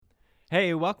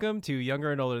Hey, welcome to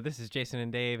Younger and Older. This is Jason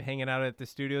and Dave hanging out at the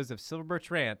studios of Silver Birch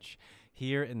Ranch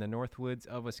here in the North Woods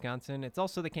of Wisconsin. It's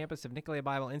also the campus of Nicolay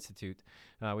Bible Institute,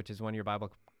 which is one-year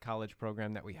Bible college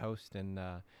program that we host, and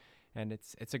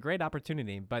it's a great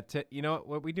opportunity. But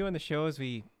what we do in the show is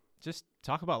we just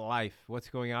talk about life, what's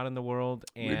going on in the world,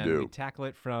 and we tackle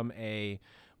it from a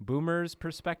boomer's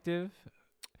perspective.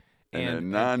 And a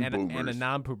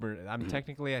non-boomer. I'm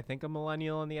technically, I think, a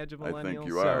millennial on the edge of millennial. I think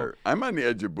you are. I'm on the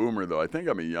edge of boomer, though. I think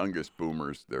I'm the youngest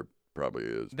boomers there probably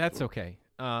is. That's okay.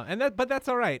 But that's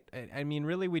all right. I mean,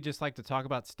 really, we just like to talk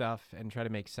about stuff and try to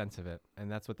make sense of it,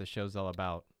 and that's what the show's all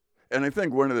about. And I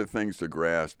think one of the things to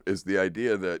grasp is the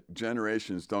idea that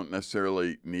generations don't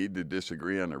necessarily need to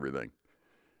disagree on everything.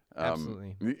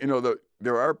 Absolutely.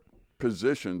 There are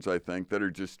positions, I think, that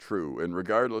are just true, and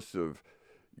regardless of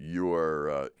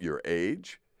your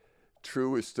age,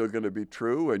 true is still going to be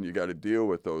true, and you got to deal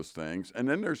with those things. And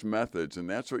then there's methods, and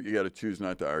that's what you got to choose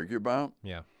not to argue about.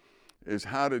 Yeah, is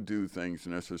how to do things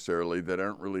necessarily that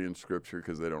aren't really in Scripture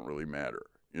because they don't really matter.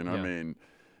 You know what I mean?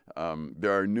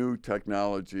 There are new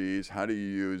technologies. How do you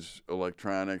use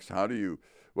electronics?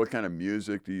 What kind of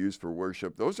music do you use for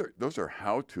worship? Those are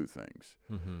how-to things.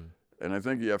 Mm-hmm. And I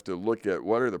think you have to look at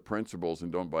what are the principles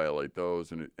and don't violate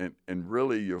those. And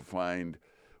really you'll find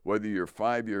whether you're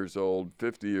 5 years old,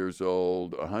 50 years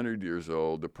old, 100 years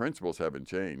old, the principles haven't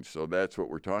changed. So that's what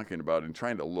we're talking about and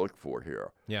trying to look for here.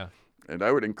 Yeah. And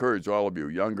I would encourage all of you,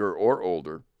 younger or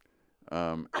older,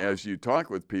 as you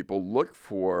talk with people, look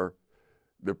for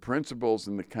the principles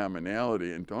and the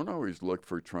commonality, and don't always look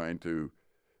for trying to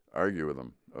argue with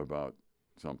them about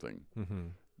something,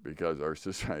 because our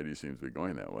society seems to be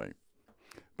going that way.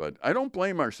 But I don't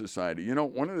blame our society.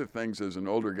 One of the things as an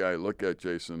older guy I look at,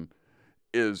 Jason,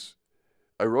 is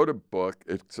I wrote a book.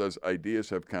 It says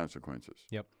ideas have consequences.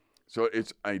 Yep. So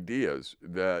it's ideas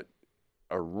that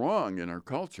are wrong in our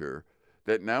culture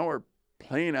that now are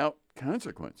playing out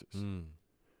consequences.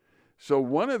 So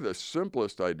one of the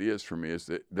simplest ideas for me is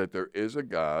that there is a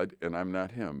God and I'm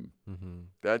not him.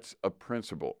 That's a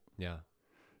principle. Yeah.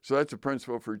 So that's a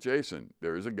principle for Jason.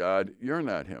 There is a God, you're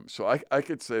not him. So I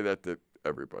could say that to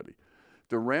everybody.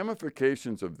 The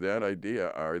ramifications of that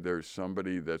idea are there's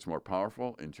somebody that's more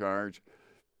powerful, in charge.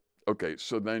 Okay,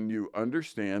 so then you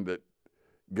understand that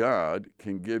God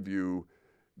can give you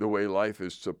the way life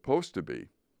is supposed to be.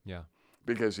 Yeah.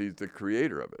 Because he's the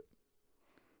creator of it.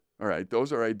 All right,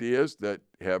 those are ideas that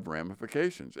have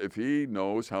ramifications. If he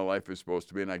knows how life is supposed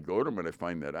to be, and I go to him and I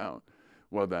find that out,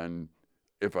 well then,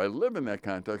 if I live in that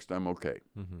context, I'm okay.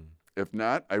 If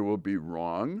not, I will be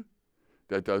wrong.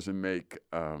 That doesn't make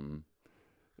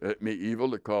me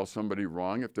evil to call somebody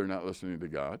wrong if they're not listening to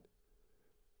God.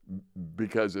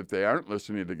 Because if they aren't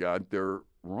listening to God, they're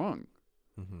wrong.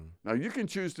 Now, you can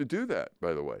choose to do that,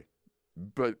 by the way.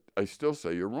 But I still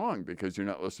say you're wrong because you're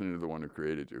not listening to the one who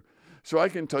created you. So I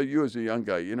can tell you as a young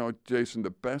guy, Jason,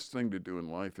 the best thing to do in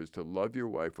life is to love your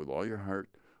wife with all your heart,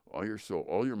 all your soul,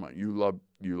 all your mind. You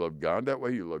love God that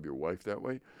way. You love your wife that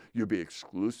way. You be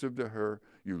exclusive to her.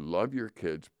 You love your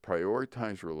kids.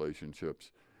 Prioritize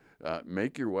relationships.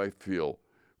 Make your wife feel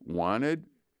wanted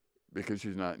because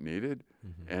she's not needed.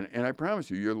 And I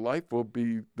promise you, your life will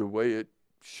be the way it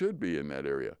should be in that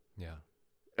area. Yeah.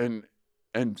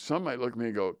 And some might look at me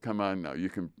and go, come on now,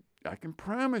 I can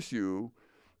promise you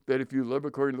that if you live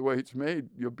according to the way it's made,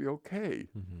 you'll be okay.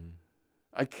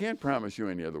 I can't promise you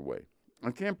any other way. I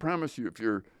can't promise you if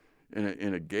you're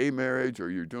in a gay marriage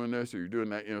or you're doing this or you're doing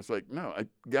that. It's like, no,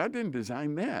 God didn't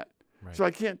design that. Right. So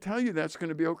I can't tell you that's going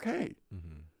to be okay.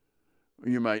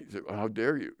 You might say, well, how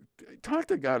dare you? Talk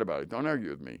to God about it. Don't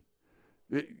argue with me.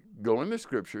 Go in the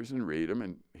scriptures and read them,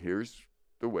 and here's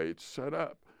the way it's set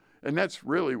up. And that's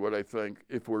really what I think.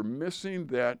 If we're missing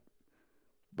that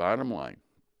bottom line,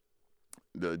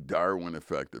 the Darwin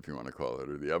effect, if you want to call it,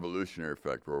 or the evolutionary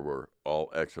effect, where we're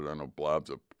all accidental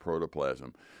blobs of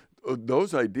protoplasm,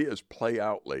 those ideas play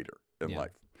out later in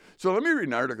life. So let me read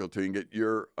an article to you and get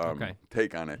your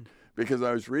take on it. Because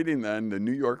I was reading then the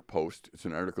New York Post. It's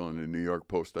an article in the New York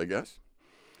Post, I guess,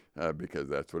 because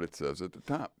that's what it says at the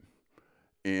top.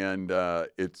 And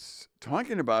it's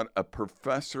talking about a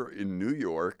professor in New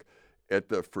York at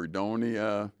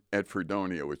Fredonia,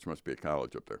 which must be a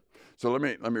college up there. So let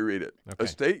me read it. Okay. A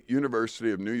state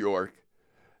university of New York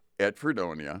at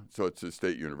Fredonia, so it's the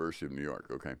State University of New York,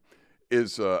 okay,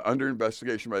 is under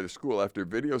investigation by the school after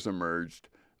videos emerged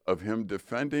of him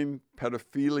defending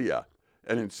pedophilia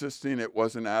and insisting it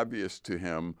wasn't obvious to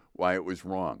him why it was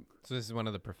wrong. So this is one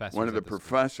of the professors. One of the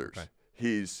professors.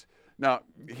 Okay. Now,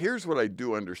 here's what I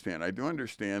do understand. I do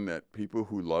understand that people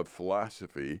who love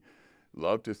philosophy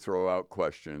love to throw out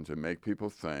questions and make people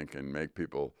think and make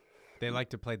people They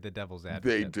like to play the devil's advocate.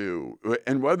 They do.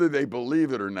 And whether they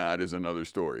believe it or not is another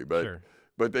story. But Sure.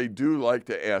 but they do like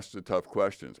to ask the tough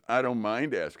questions. I don't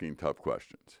mind asking tough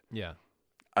questions. Yeah.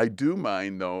 I do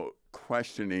mind, though,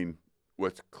 questioning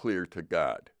what's clear to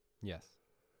God. Yes.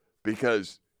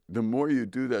 Because the more you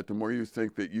do that, the more you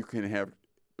think that you can have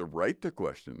the right to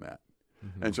question that.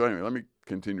 Mm-hmm. And so anyway, let me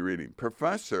continue reading.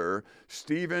 Professor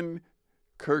Stephen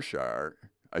Kirschar,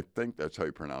 I think that's how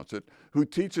you pronounce it, who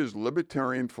teaches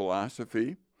libertarian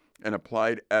philosophy and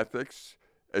applied ethics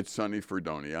at SUNY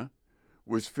Fredonia,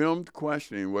 was filmed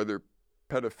questioning whether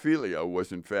pedophilia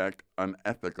was in fact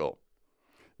unethical.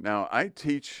 Now, I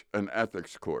teach an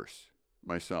ethics course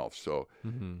myself, so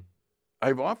Mm-hmm.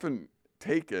 I've often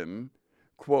taken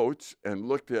quotes and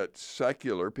looked at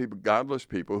secular people, godless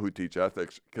people who teach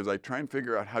ethics, because I try and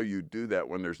figure out how you do that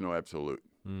when there's no absolute.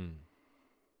 Mm.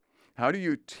 How do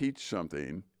you teach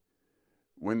something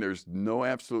when there's no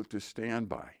absolute to stand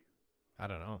by? I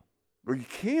don't know. Well, you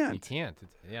can't. You can't.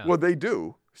 Yeah. Well, they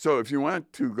do. So if you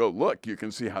want to go look, you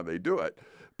can see how they do it.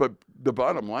 But the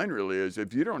bottom line really is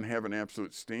if you don't have an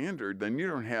absolute standard, then you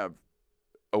don't have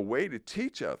a way to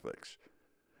teach ethics.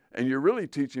 And you're really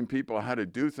teaching people how to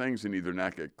do things and either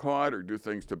not get caught or do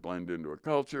things to blend into a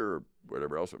culture or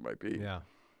whatever else it might be. Yeah.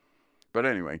 But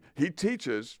anyway, he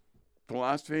teaches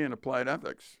philosophy and applied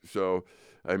ethics. So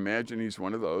I imagine he's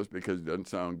one of those because it doesn't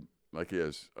sound like he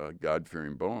has a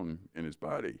God-fearing bone in his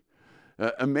body.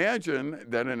 Imagine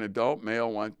that an adult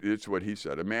male it's what he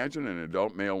said. Imagine an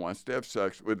adult male wants to have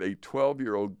sex with a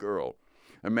 12-year-old girl.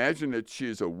 Imagine that she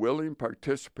is a willing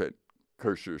participant,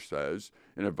 Kirschar says,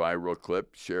 in a viral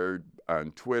clip shared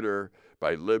on Twitter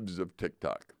by libs of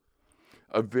TikTok.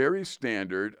 Very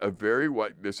standard,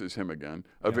 this is him again,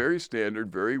 very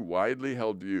standard, very widely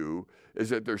held view is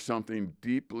that there's something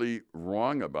deeply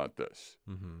wrong about this.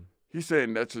 Mm-hmm. He's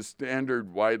saying that's a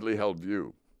standard, widely held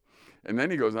view. And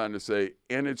then he goes on to say,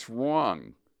 and it's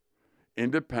wrong,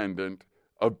 independent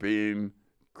of being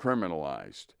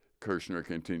criminalized. Kirschner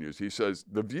continues. He says,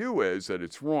 the view is that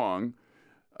it's wrong.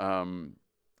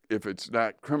 If it's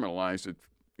not criminalized,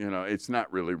 it's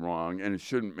not really wrong, and it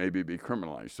shouldn't maybe be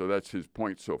criminalized. So that's his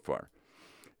point so far.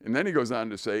 And then he goes on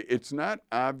to say, it's not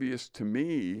obvious to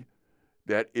me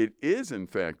that it is in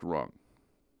fact wrong.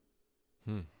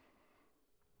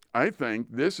 I think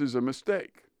this is a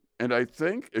mistake. And I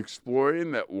think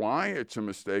exploring that why it's a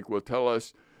mistake will tell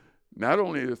us not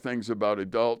only the things about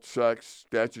adult sex,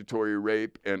 statutory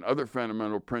rape, and other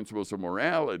fundamental principles of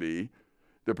morality,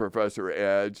 the professor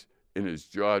adds in his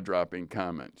jaw-dropping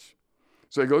comments.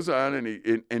 So he goes on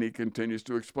and he continues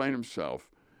to explain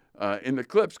himself. In the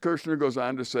clips, Kirschner goes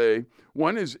on to say,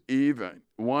 one is even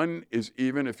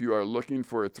if you are looking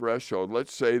for a threshold.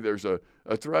 Let's say there's a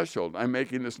threshold. I'm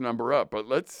making this number up, but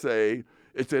let's say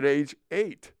it's at age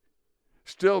 8.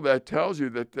 Still, that tells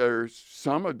you that there's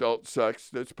some adult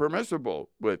sex that's permissible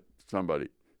with somebody.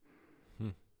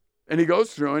 And he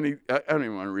goes through, and I don't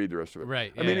even want to read the rest of it.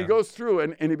 Right. I mean, he goes through,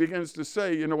 and he begins to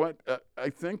say, you know what, I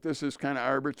think this is kind of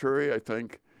arbitrary. I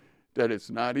think that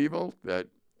it's not evil.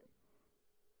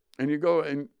 And you go,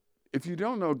 and if you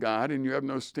don't know God and you have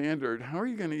no standard, how are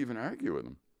you going to even argue with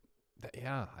him?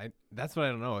 That's what I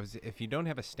don't know. Is if you don't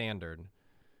have a standard,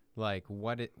 like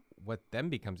what then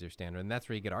becomes your standard, and that's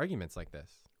where you get arguments like this.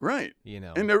 Right.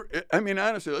 And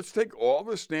honestly, let's take all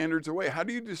the standards away. How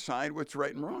do you decide what's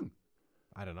right and wrong?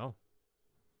 I don't know.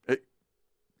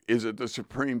 Is it the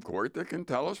Supreme Court that can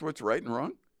tell us what's right and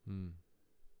wrong?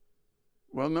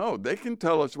 Well, no. They can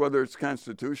tell us whether it's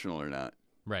constitutional or not.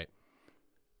 Right.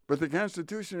 But the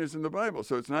Constitution is in the Bible,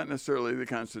 so it's not necessarily the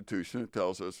Constitution that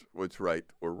tells us what's right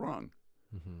or wrong.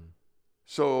 Mm-hmm.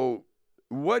 So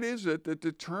what is it that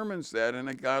determines that in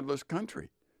a godless country?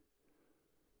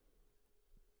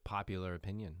 Popular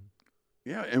opinion.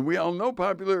 Yeah, and we all know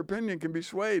popular opinion can be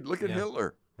swayed. Look at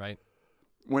Hitler. Right.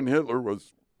 When Hitler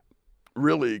was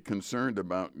really concerned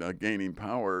about gaining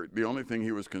power, the only thing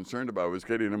he was concerned about was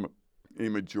getting a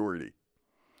majority.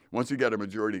 Once he got a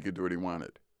majority, he could do what he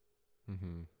wanted.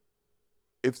 Mm-hmm.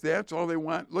 If that's all they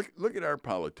want, look at our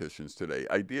politicians today.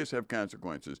 Ideas have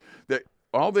consequences.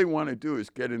 All they want to do is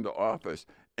get into office,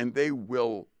 and they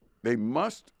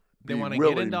must be want to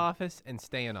willing, get into office and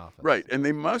stay in office. Right, and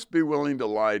they must be willing to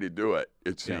lie to do it,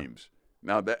 it seems. Yeah.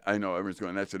 Now, that I know everyone's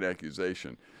going, that's an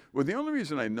accusation. Well, the only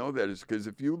reason I know that is because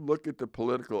if you look at the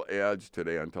political ads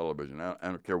today on television, I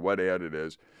don't care what ad it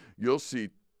is, you'll see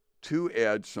 2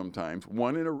 ads sometimes,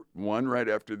 one right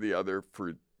after the other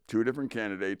for 2 different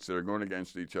candidates that are going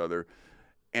against each other,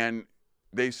 and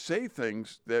they say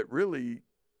things that really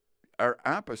are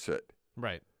opposite.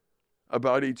 Right.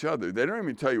 About each other. They don't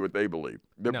even tell you what they believe,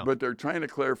 No. but they're trying to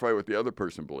clarify what the other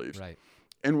person believes. Right.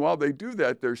 And while they do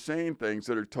that, they're saying things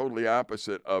that are totally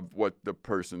opposite of what the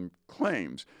person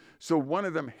claims. So one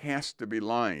of them has to be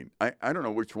lying. I don't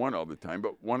know which one all the time,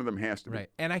 but one of them has to be. Right.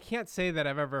 And I can't say that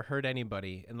I've ever heard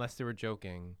anybody, unless they were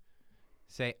joking,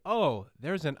 say, "Oh,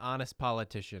 there's an honest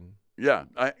politician." Yeah,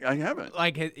 I haven't.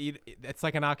 Like it's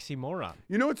like an oxymoron.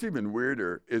 You know what's even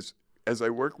weirder is as I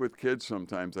work with kids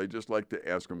sometimes, I just like to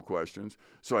ask them questions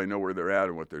so I know where they're at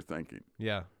and what they're thinking.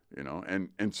 Yeah. You know,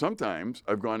 and sometimes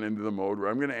I've gone into the mode where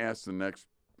I'm going to ask the next,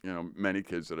 many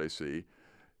kids that I see,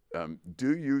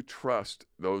 do you trust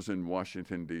those in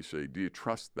Washington, D.C.? Do you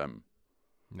trust them?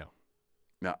 No.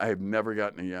 Now, I have never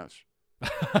gotten a yes.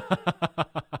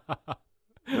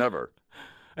 Never.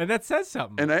 And that says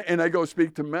something. And I go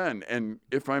speak to men, and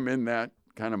if I'm in that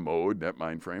kind of mode, that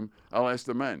mind frame, I'll ask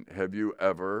the men,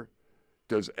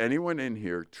 does anyone in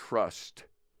here trust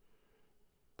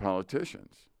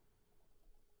politicians?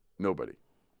 Nobody.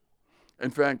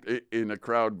 In fact, in a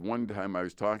crowd one time I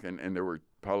was talking, and there were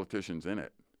politicians in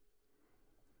it,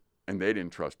 and they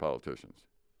didn't trust politicians.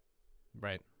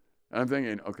 Right. And I'm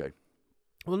thinking, okay.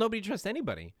 Well, nobody trusts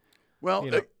anybody. Well,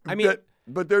 I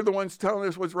but they're the ones telling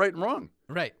us what's right and wrong.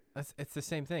 Right. It's the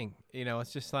same thing.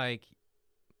 It's just like,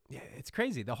 yeah, it's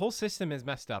crazy. The whole system is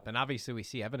messed up, and obviously we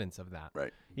see evidence of that.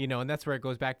 Right. And that's where it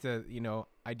goes back to,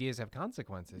 ideas have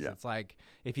consequences. Yeah. It's like,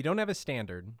 if you don't have a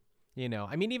standard,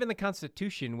 even the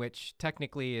Constitution, which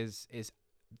technically is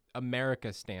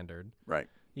America's standard. Right.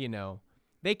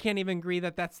 They can't even agree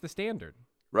that that's the standard.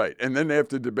 Right. And then they have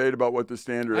to debate about what the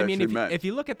standard actually meant. If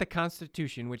you look at the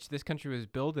Constitution, which this country was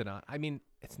built on,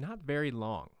 it's not very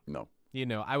long. No.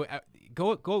 I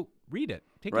go read it.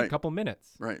 Take a couple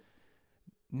minutes. Right.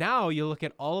 Now you look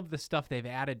at all of the stuff they've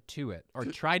added to it, or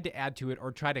tried to add to it,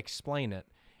 or try to explain it,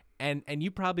 and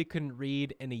you probably couldn't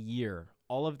read in a year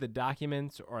all of the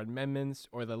documents or amendments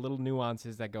or the little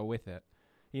nuances that go with it.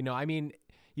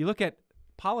 You look at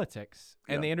politics,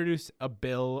 and they introduce a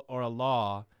bill or a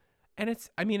law, and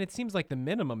it seems like the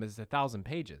minimum is 1,000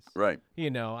 pages. Right.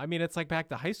 It's like back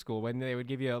to high school when they would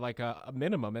give you like a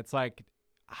minimum. It's like,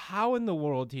 how in the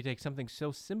world do you take something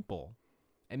so simple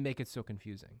and make it so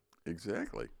confusing?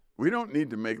 Exactly. We don't need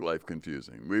to make life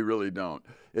confusing. We really don't.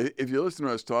 If you listen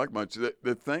to us talk much,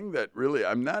 the thing that really,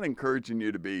 I'm not encouraging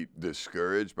you to be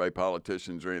discouraged by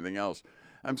politicians or anything else.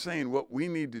 I'm saying what we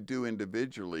need to do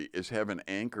individually is have an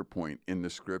anchor point in the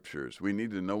scriptures. We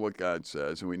need to know what God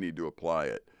says, and we need to apply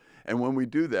it. And when we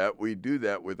do that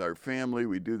with our family,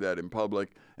 we do that in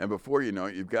public, and before you know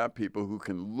it, you've got people who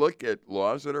can look at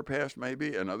laws that are passed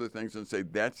maybe and other things and say,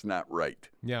 that's not right.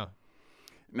 Yeah.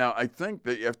 Now, I think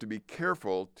that you have to be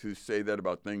careful to say that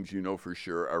about things you know for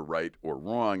sure are right or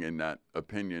wrong and not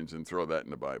opinions and throw that in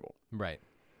the Bible. Right.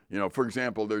 For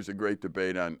example, there's a great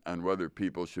debate on whether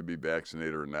people should be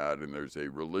vaccinated or not, and there's a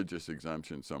religious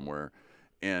exemption somewhere.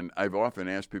 And I've often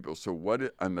asked people, so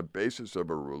on the basis of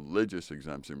a religious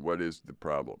exemption, what is the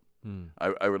problem?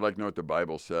 I would like to know what the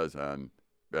Bible says on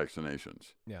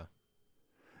vaccinations. Yeah.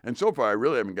 And so far, I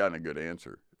really haven't gotten a good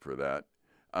answer for that.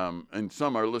 And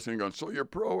some are listening going, so you're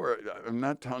pro? Or I'm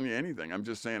not telling you anything. I'm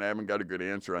just saying I haven't got a good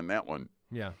answer on that one.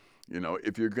 Yeah.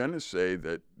 If you're going to say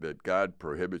that God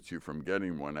prohibits you from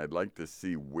getting one, I'd like to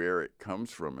see where it comes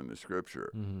from in the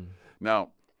Scripture. Mm-hmm.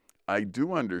 Now, I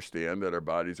do understand that our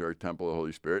bodies are a temple of the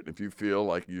Holy Spirit. And if you feel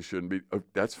like you shouldn't be,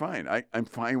 that's fine. I'm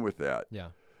fine with that. Yeah.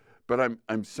 But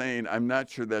I'm saying I'm not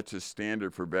sure that's a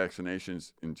standard for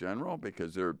vaccinations in general,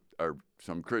 because there are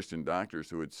some Christian doctors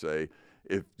who would say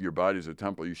if your body's a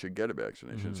temple, you should get a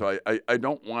vaccination. Mm-hmm. So I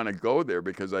don't want to go there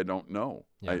because I don't know.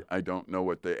 Yeah. I don't know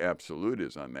what the absolute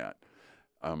is on that.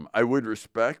 I would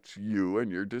respect you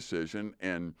and your decision,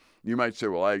 and you might say,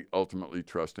 well, I ultimately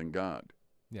trust in God.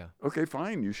 Yeah. Okay,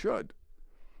 fine, you should.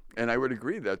 And I would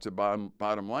agree that's a bottom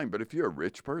line. But if you're a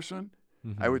rich person,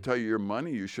 I would tell you your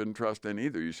money you shouldn't trust in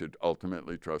either. You should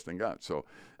ultimately trust in God. So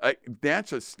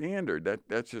that's a standard.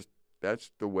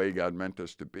 That's the way God meant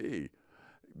us to be.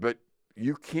 But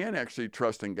you can actually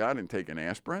trust in God and take an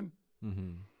aspirin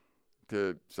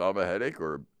to solve a headache,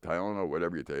 or Tylenol,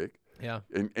 whatever you take. Yeah.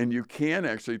 And you can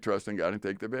actually trust in God and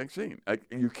take the vaccine.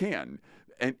 You can.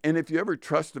 And if you ever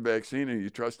trust the vaccine and you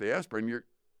trust the aspirin,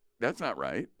 that's not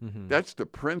right. Mm-hmm. That's the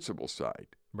principle side.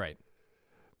 Right.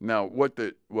 Now, what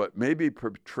may be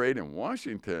portrayed in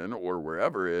Washington or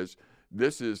wherever is,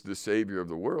 this is the savior of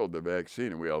the world, the vaccine,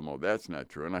 and we all know that's not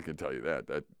true. And I can tell you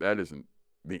that isn't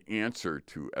the answer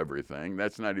to everything.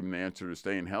 That's not even the answer to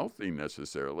staying healthy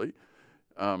necessarily,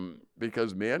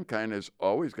 because mankind has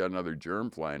always got another germ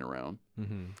flying around.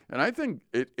 Mm-hmm. And I think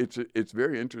it's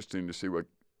very interesting to see what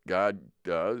God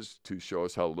does to show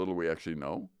us how little we actually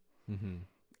know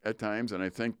at times. And I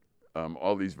think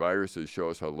all these viruses show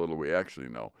us how little we actually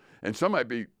know. And some might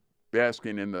be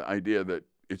basking in the idea that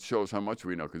it shows how much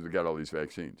we know because we got all these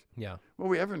vaccines. Yeah. Well,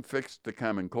 we haven't fixed the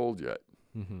common cold yet.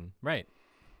 Right.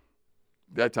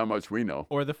 That's how much we know.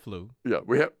 Or the flu. Yeah,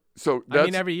 we have. So that's, I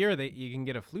mean, every year you can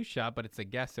get a flu shot, but it's a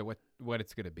guess at what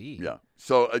it's going to be. yeah.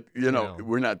 So you know, know.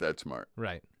 we're not that smart.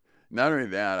 Right. Not only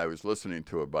that, I was listening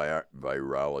to a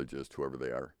virologist, whoever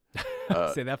they are.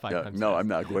 Say that 5 times. No, fast. I'm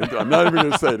not going to. I'm not even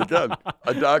going to say it again.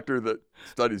 A doctor that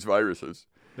studies viruses.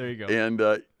 There you go.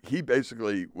 And he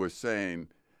basically was saying,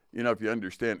 you know, if you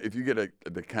understand, if you get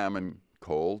the common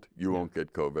cold, you won't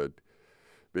get COVID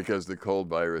because the cold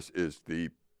virus is the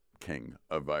king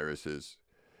of viruses,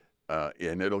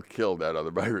 and it'll kill that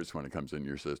other virus when it comes in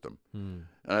your system. And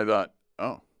I thought,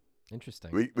 oh,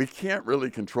 interesting. we can't really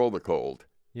control the cold.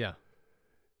 Yeah.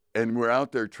 And we're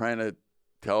out there trying to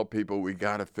tell people we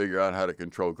got to figure out how to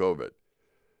control COVID.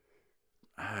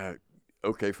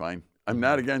 Okay, fine. I'm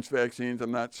not against vaccines.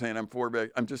 I'm not saying I'm for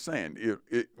vaccines. I'm just saying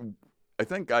I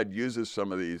think God uses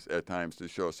some of these at times to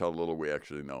show us how little we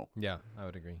actually know. Yeah, I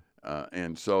would agree.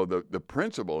 And so the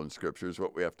principle in Scripture is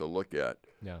what we have to look at.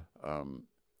 Yeah.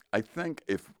 I think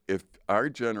if our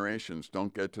generations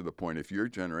don't get to the point, if your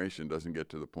generation doesn't get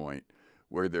to the point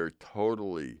where they're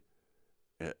totally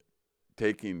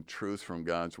taking truth from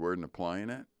God's Word and applying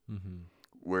it,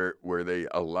 where they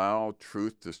allow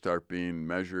truth to start being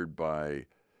measured by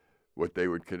what they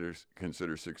would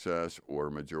consider success or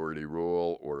majority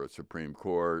rule or a Supreme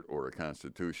Court or a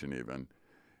Constitution even,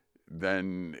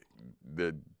 then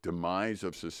the demise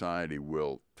of society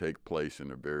will take place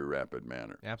in a very rapid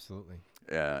manner. Absolutely.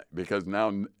 Because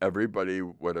now everybody,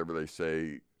 whatever they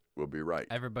say, will be right.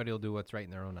 Everybody will do what's right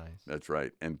in their own eyes. That's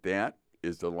right. And that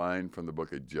is the line from the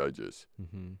book of Judges.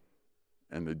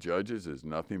 And the Judges is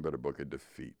nothing but a book of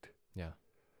defeat. Yeah.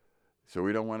 So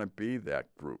we don't want to be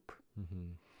that group.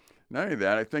 Not only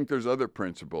that, I think there's other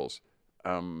principles.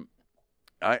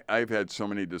 I've had so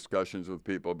many discussions with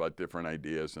people about different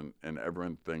ideas, and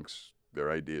everyone thinks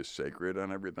their idea is sacred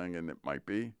on everything, and it might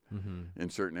be in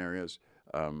certain areas.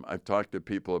 I've talked to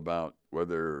people about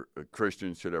whether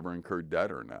Christians should ever incur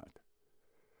debt or not.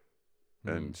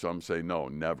 And some say, no,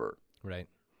 never. Right.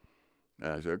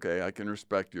 And I say, okay, I can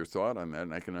respect your thought on that,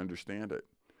 and I can understand it.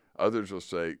 Others will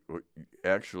say, well,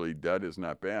 actually, debt is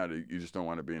not bad. You just don't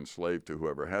want to be enslaved to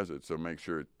whoever has it, so make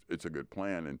sure it's a good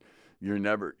plan. And you're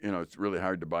never, it's really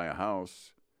hard to buy a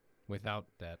house without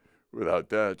debt.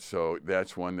 So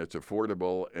that's one that's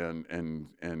affordable. And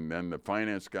then the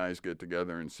finance guys get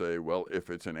together and say, well,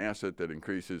 if it's an asset that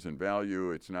increases in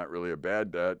value, it's not really a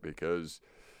bad debt because,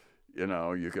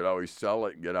 you could always sell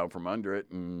it and get out from under it,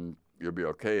 and you'll be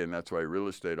okay. And that's why real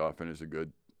estate often is a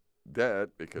good debt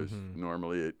because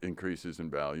normally it increases in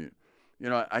value.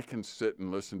 I can sit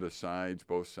and listen to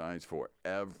both sides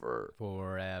forever.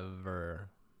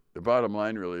 The bottom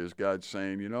line really is God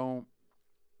saying,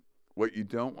 what you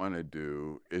don't want to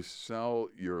do is sell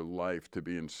your life to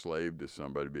be enslaved to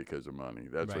somebody because of money.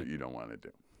 That's what you don't want to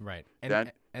do. Right.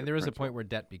 And there is a point where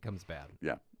debt becomes bad.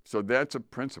 Yeah. So that's a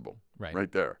principle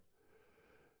right there.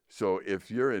 So if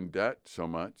you're in debt so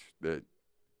much that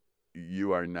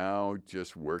you are now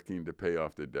just working to pay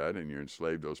off the debt and you're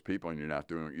enslaved to those people and you're not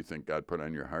doing what you think God put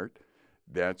on your heart,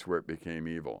 that's where it became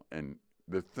evil. And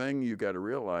the thing you got to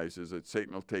realize is that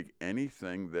Satan will take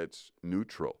anything that's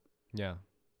neutral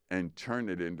and turn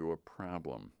it into a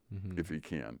problem if he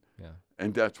can. Yeah.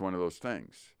 And that's one of those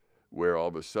things where all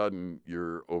of a sudden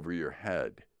you're over your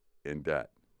head in debt.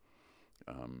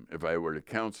 If I were to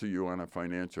counsel you on a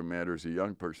financial matter as a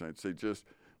young person, I'd say just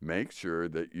make sure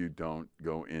that you don't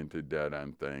go into debt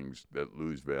on things that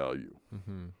lose value.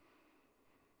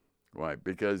 Why?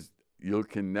 Because you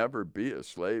can never be a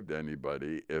slave to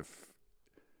anybody if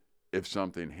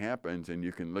something happens and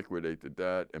you can liquidate the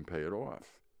debt and pay it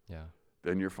off. Yeah.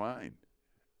 Then you're fine.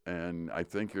 And I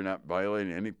think you're not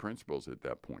violating any principles at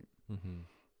that point.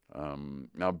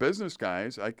 Now, business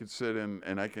guys, I could sit in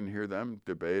and I can hear them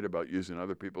debate about using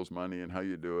other people's money and how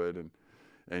you do it,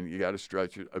 and you got to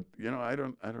stretch it. I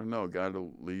don't know. God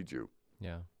will lead you.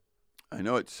 Yeah. I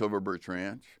know at Silver Birch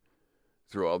Ranch,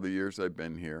 through all the years I've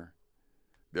been here,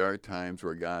 there are times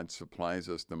where God supplies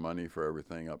us the money for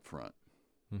everything up front.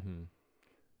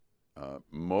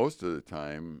 Most of the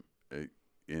time,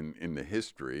 in the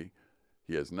history,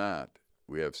 He has not.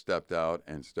 We have stepped out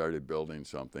and started building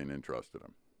something and trusted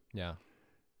Him. Yeah.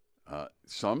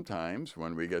 Sometimes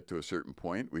when we get to a certain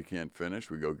point, we can't finish.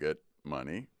 We go get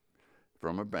money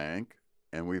from a bank,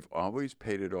 and we've always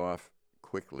paid it off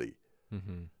quickly.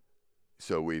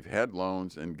 So we've had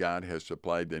loans, and God has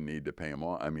supplied the need to pay them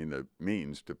off. The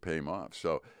means to pay them off.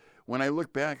 So when I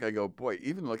look back, I go, boy,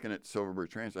 even looking at Silver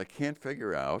Birch Ranch, I can't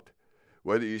figure out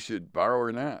whether you should borrow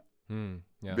or not.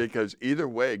 Yeah. Because either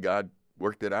way, God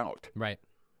worked it out. Right.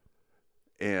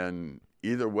 And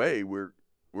either way, we're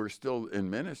still in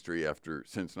ministry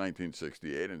since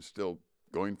 1968 and still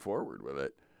going forward with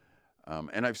it.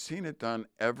 And I've seen it done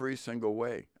every single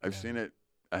way. I've seen it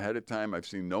ahead of time. I've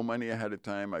seen no money ahead of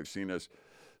time. I've seen us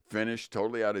finish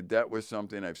totally out of debt with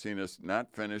something. I've seen us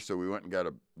not finish, so we went and got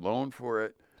a loan for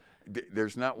it.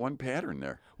 There's not one pattern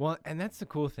there. Well, and that's the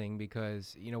cool thing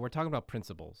because, we're talking about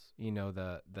principles,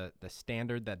 the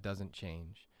standard that doesn't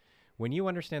change. When you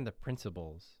understand the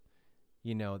principles,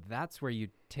 that's where you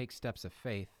take steps of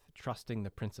faith, trusting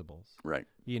the principles. Right.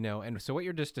 And so what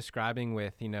you're just describing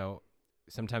with,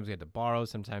 sometimes we had to borrow,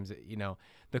 sometimes,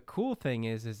 the cool thing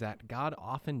is that God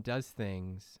often does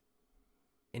things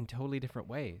in totally different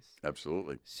ways.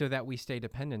 Absolutely. So that we stay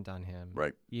dependent on him.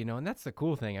 Right. And that's the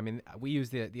cool thing. I mean, we use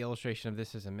the illustration of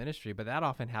this as a ministry, but that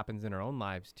often happens in our own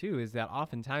lives too, is that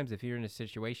oftentimes if you're in a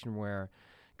situation where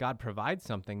God provides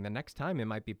something, the next time it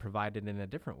might be provided in a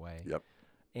different way. Yep.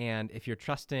 And if you're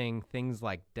trusting things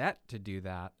like debt to do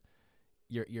that,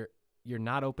 you're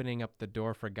not opening up the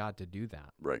door for God to do that.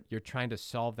 Right. You're trying to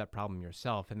solve that problem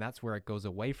yourself, and that's where it goes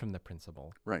away from the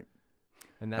principle. Right.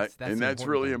 And that's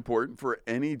really thing. important for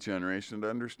any generation to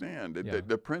understand.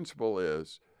 The principle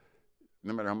is,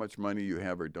 no matter how much money you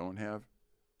have or don't have,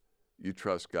 you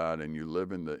trust God and you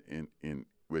live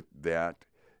with that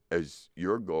as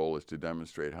your goal is to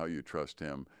demonstrate how you trust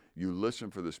him. You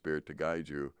listen for the Spirit to guide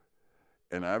you.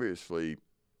 And obviously,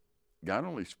 God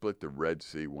only split the Red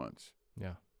Sea once.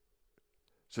 Yeah.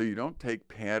 So you don't take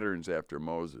patterns after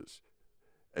Moses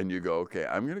and you go, okay,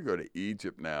 I'm going to go to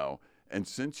Egypt now. And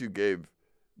since you gave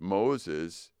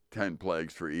Moses 10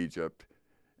 plagues for Egypt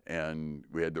and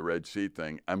we had the Red Sea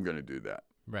thing, I'm going to do that.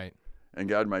 Right. And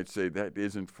God might say, that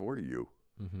isn't for you.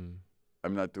 Mm-hmm.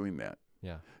 I'm not doing that.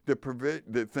 Yeah.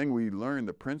 The thing we learn,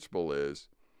 the principle is,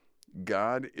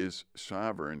 God is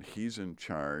sovereign. He's in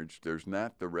charge. There's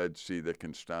not the Red Sea that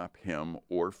can stop him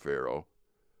or Pharaoh.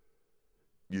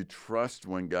 You trust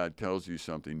when God tells you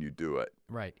something, you do it.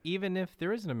 Right. Even if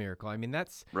there isn't a miracle. I mean,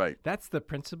 that's the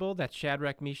principle that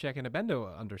Shadrach, Meshach, and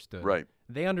Abednego understood. Right.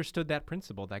 They understood that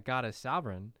principle, that God is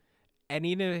sovereign. And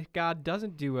even if God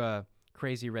doesn't do a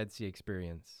crazy Red Sea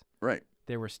experience, right,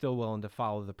 they were still willing to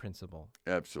follow the principle.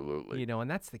 Absolutely.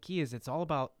 And that's the key, is it's all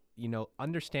about,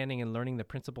 understanding and learning the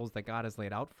principles that God has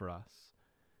laid out for us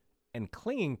and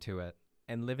clinging to it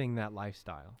and living that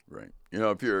lifestyle. Right.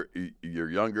 If you're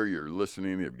younger, you're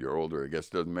listening. If you're older, I guess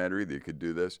it doesn't matter either. You could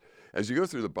do this. As you go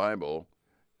through the Bible,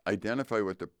 identify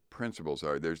what the principles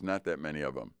are. There's not that many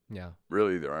of them. Yeah.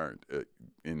 Really, there aren't.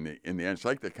 In the end, it's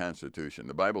like the Constitution.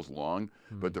 The Bible's long,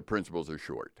 but the principles are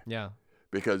short. Yeah.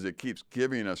 Because it keeps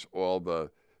giving us all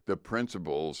the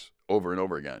principles over and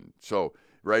over again. So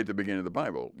right at the beginning of the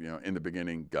Bible, in the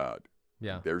beginning, God.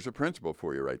 Yeah. There's a principle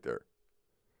for you right there.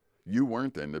 You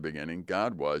weren't in the beginning.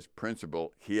 God was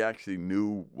principle. He actually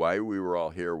knew why we were all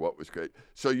here, what was good.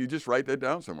 So you just write that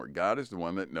down somewhere. God is the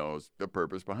one that knows the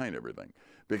purpose behind everything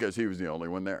because he was the only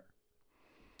one there.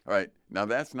 All right. Now,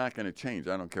 that's not going to change.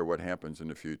 I don't care what happens in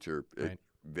the future.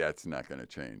 That's not going to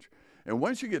change. And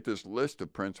once you get this list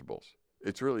of principles,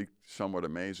 it's really somewhat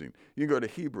amazing. You go to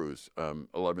Hebrews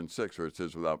 11:6, where it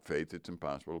says, without faith, it's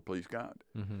impossible to please God.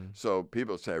 Mm-hmm. So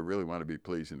people say, I really want to be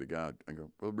pleasing to God. I go,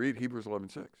 well, read Hebrews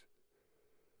 11:6.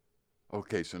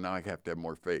 Okay, so now I have to have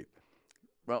more faith.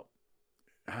 Well,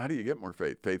 how do you get more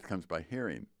faith? Faith comes by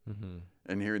hearing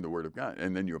and hearing the word of God.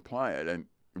 And then you apply it. And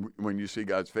when you see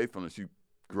God's faithfulness, you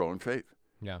grow in faith.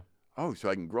 Yeah. Oh, so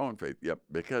I can grow in faith. Yep.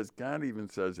 Because God even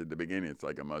says at the beginning, it's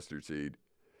like a mustard seed.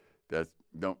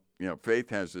 Faith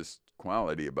has this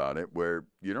quality about it where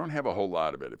you don't have a whole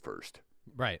lot of it at first.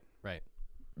 Right.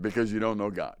 Because you don't know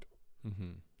God.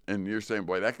 Mm-hmm. And you're saying,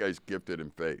 boy, that guy's gifted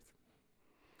in faith.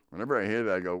 Whenever I hear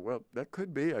that, I go, well, that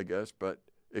could be, I guess, but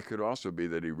it could also be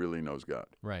that he really knows God.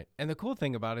 Right. And the cool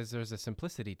thing about it is there's a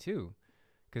simplicity, too.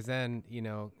 Because then,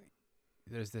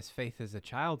 there's this faith as a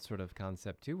child sort of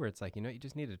concept, too, where it's like, you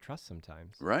just need to trust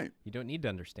sometimes. Right. You don't need to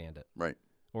understand it. Right.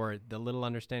 Or the little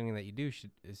understanding that you do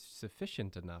is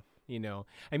sufficient enough, I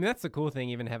mean, that's the cool thing,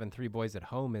 even having 3 boys at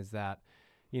home, is that,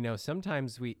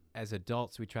 sometimes we, as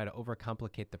adults, we try to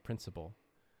overcomplicate the principle.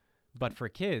 But for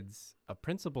kids, a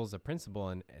principle is a principle,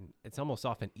 and it's almost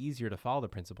often easier to follow the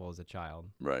principle as a child.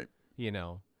 Right.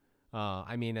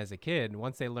 I mean, as a kid,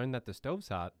 once they learn that the stove's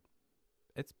hot,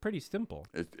 it's pretty simple.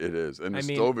 It is. And the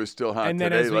stove is still hot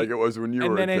today like it was when you were a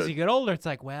kid. And then as you get older, it's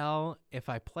like, well, if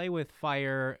I play with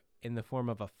fire in the form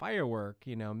of a firework,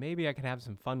 maybe I can have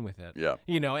some fun with it. Yeah.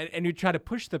 And you try to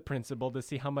push the principle to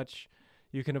see how much,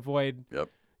 You can avoid, Yep.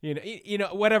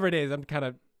 whatever it is. I'm kind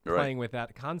of Right. playing with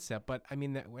that concept. But I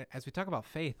mean, as we talk about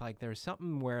faith, like there's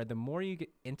something where the more you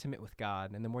get intimate with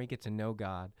God and the more you get to know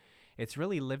God, it's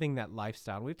really living that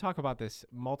lifestyle. And we've talked about this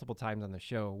multiple times on the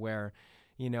show where,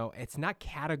 it's not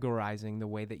categorizing the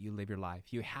way that you live your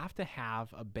life. You have to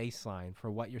have a baseline for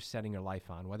what you're setting your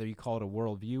life on, whether you call it a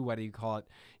worldview, whether you call it,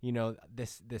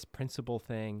 this principle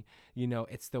thing,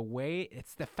 it's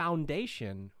the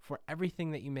foundation for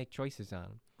everything that you make choices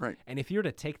on. Right. And if you were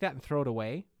to take that and throw it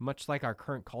away, much like our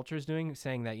current culture is doing,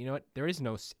 saying that, there is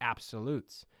no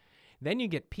absolutes, then you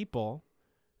get people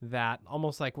that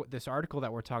almost like what this article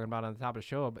that we're talking about on the top of the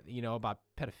show, about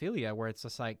pedophilia, where it's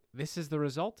just like, this is the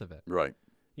result of it. Right.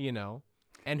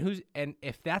 And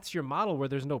if that's your model where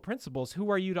there's no principles, who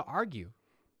are you to argue?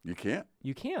 You can't.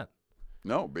 You can't.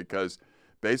 No, because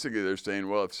basically they're saying,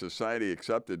 well, if society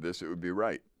accepted this, it would be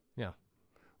right. Yeah.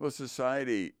 Well,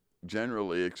 society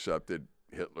generally accepted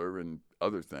Hitler and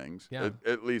other things,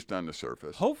 at least on the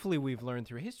surface. Hopefully we've learned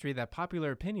through history that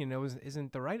popular opinion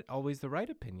isn't always the right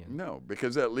opinion. No,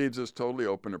 because that leaves us totally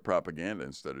open to propaganda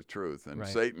instead of truth. And Right.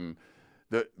 Satan,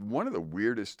 one of the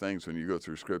weirdest things when you go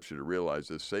through Scripture to realize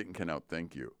is Satan can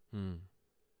outthink you.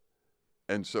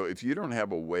 And so if you don't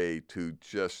have a way to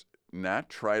just not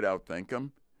try to outthink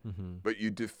him, but you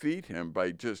defeat him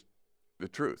by just the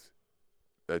truth,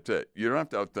 that's it. You don't have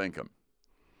to outthink him.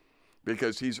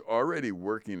 Because he's already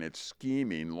working at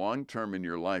scheming long-term in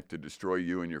your life to destroy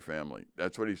you and your family.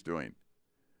 That's what he's doing.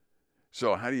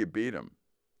 So how do you beat him?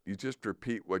 You just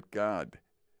repeat what God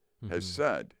has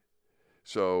said.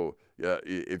 So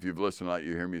if you've listened a lot,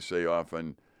 you hear me say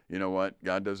often, you know what?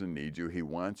 God doesn't need you. He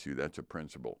wants you. That's a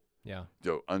principle. Yeah.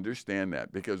 So understand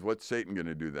that, because what's Satan going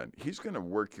to do then? He's going to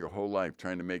work your whole life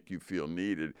trying to make you feel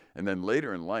needed, and then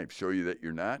later in life show you that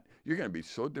you're not. You're going to be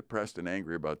so depressed and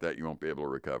angry about that you won't be able to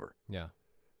recover. Yeah.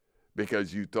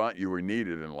 Because you thought you were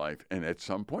needed in life, and at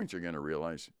some point you're going to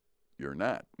realize you're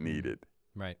not needed.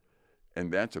 Right.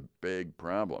 And that's a big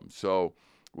problem. So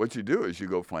what you do is you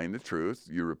go find the truth.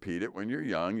 You repeat it when you're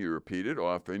young. You repeat it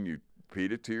often. You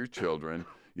repeat it to your children.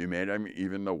 You may not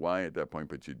even know why at that point,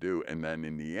 but you do. And then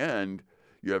in the end,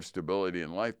 you have stability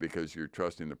in life because you're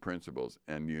trusting the principles.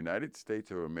 And the United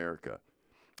States of America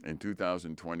in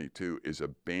 2022 is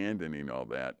abandoning all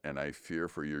that. And I fear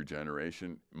for your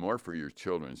generation, more for your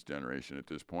children's generation at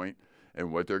this point,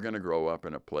 and what they're going to grow up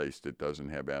in a place that doesn't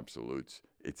have absolutes.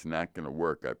 It's not going to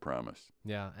work, I promise.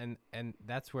 Yeah, and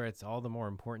that's where it's all the more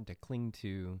important to cling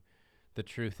to the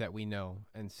truth that we know.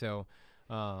 And so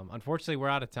unfortunately, we're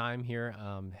out of time here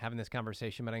having this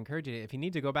conversation, but I encourage you, if you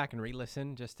need to go back and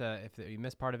re-listen, just if you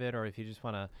missed part of it, or if you just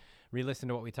want to re-listen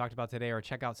to what we talked about today, or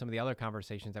check out some of the other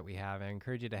conversations that we have, I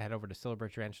encourage you to head over to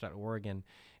silverbirchranch.org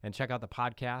and check out the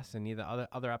podcast and the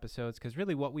other episodes, because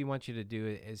really what we want you to do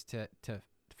is to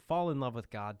fall in love with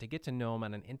God, to get to know him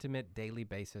on an intimate daily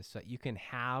basis so that you can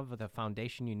have the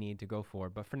foundation you need to go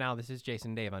forward. But for now, this is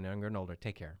Jason Dave on Younger and Older.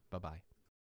 Take care. Bye-bye.